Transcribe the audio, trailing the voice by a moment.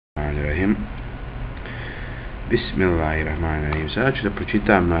Bismillahirrahmanirrahim. Bismillahirrahmanirrahim. Sada ću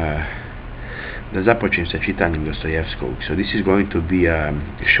da započnem sa čitanjem Dostojevskog. So this is going to be a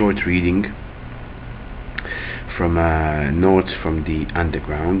short reading from Notes from the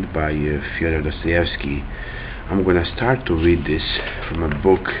Underground by Fyodor Dostoyevsky. I'm going to start to read this from a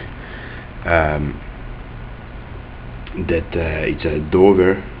book that it's a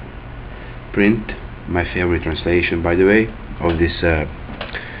Dover print, my favorite translation, by the way, of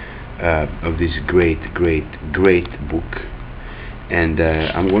this great book. And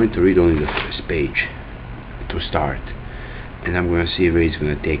I'm going to read only the first page to start, and I'm going to see where it's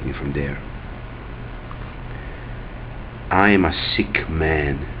going to take me from there. I am a sick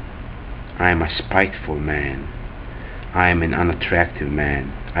man. I am a spiteful man. I am an unattractive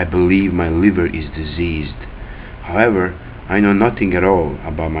man. I believe my liver is diseased. However, I know nothing at all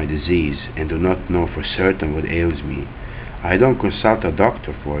about my disease and do not know for certain what ails me. I don't consult a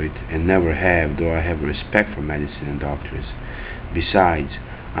doctor for it and never have, though I have respect for medicine and doctors. Besides,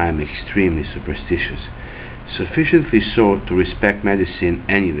 I am extremely superstitious, sufficiently so to respect medicine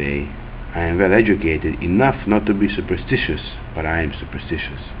anyway. I am well educated enough not to be superstitious, but I am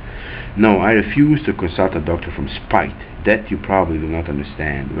superstitious. No, I refuse to consult a doctor from spite. That you probably do not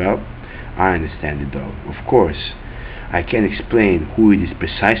understand. Well, I understand it though. Of course, I can explain who it is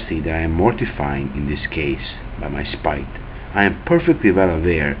precisely that I am mortifying in this case by my spite. I am perfectly well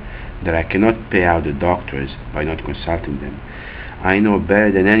aware that I cannot pay out the doctors by not consulting them. I know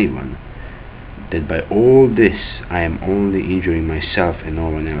better than anyone that by all this I am only injuring myself and no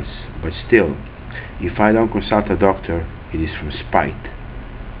one else. But still, if I don't consult a doctor, it is from spite.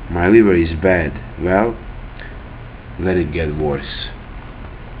 My liver is bad. Well, let it get worse.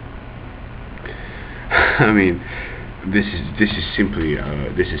 I mean, this is simply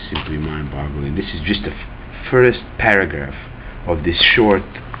mind-boggling. This is just the first paragraph of this short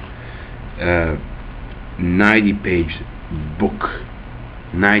 90-page book.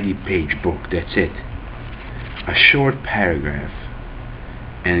 90-page book. That's it. A short paragraph,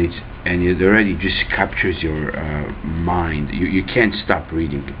 and it already just captures your mind. You can't stop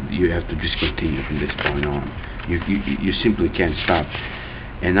reading. You have to just continue from this point on. You simply can't stop.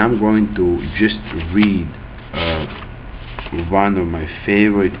 And I'm going to just read one of my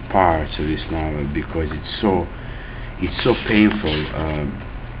favorite parts of this novel because it's so painful.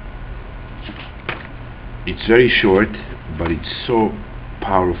 It's very short, but it's so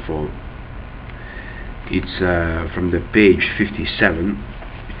powerful. It's from the page 57,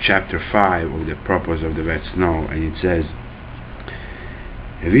 chapter 5 of the Purpose of the Wet Snow, and it says,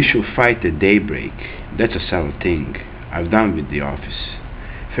 "We shall fight at daybreak. That's a settled thing. I've done with the office.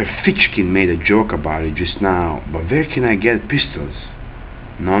 Ferfitchkin made a joke about it just now, but where can I get pistols?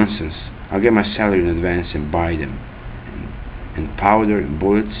 Nonsense. I'll get my salary in advance and buy them. And powder and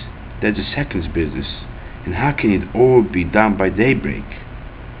bullets, that's the second's business. And how can it all be done by daybreak?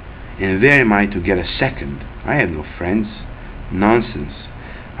 And where am I to get a second? I have no friends." "Nonsense,"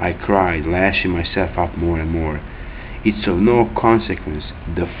 I cried, lashing myself up more and more. "It's of no consequence.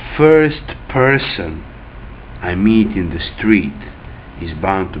 The first person I meet in the street is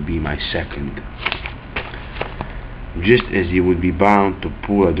bound to be my second. Just as he would be bound to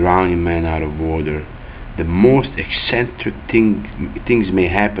pull a drowning man out of water. The most eccentric things may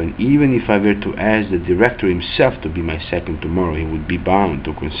happen. Even if I were to ask the director himself to be my second tomorrow, he would be bound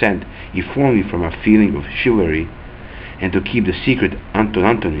to consent, if only from a feeling of chivalry, and to keep the secret Anton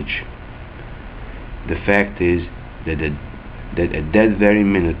Antonich. The fact is that at that very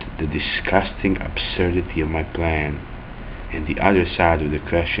minute the disgusting absurdity of my plan and the other side of the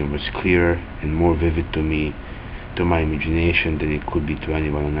question was clearer and more vivid to me, to my imagination, than it could be to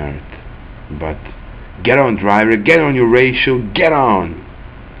anyone on earth. But get on, driver, get on, you Rachel, get on!"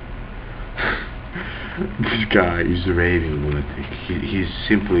 This guy is a raving lunatic. He's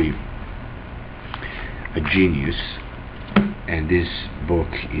simply a genius, and this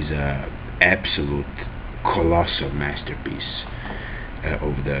book is a absolute colossal masterpiece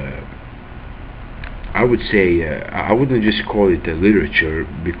of the, I would say, I wouldn't just call it a literature,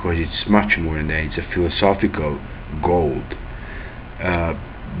 because it's much more than that. It's a philosophical gold.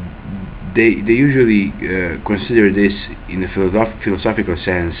 They usually consider this, in a philosophical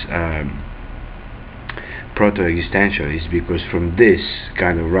sense, proto-existentialist, because from this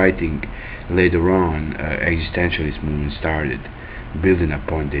kind of writing later on existentialist movement started, building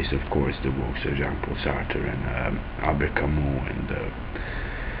upon this, of course, the works of Jean-Paul Sartre and Albert Camus and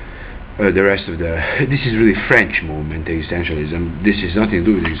the rest of the this is really French movement, existentialism. This is nothing to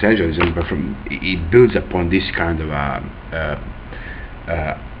do with existentialism, but it builds upon this kind of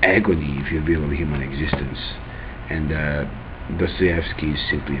agony, if you will, of human existence. And Dostoyevsky is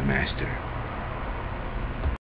simply a master.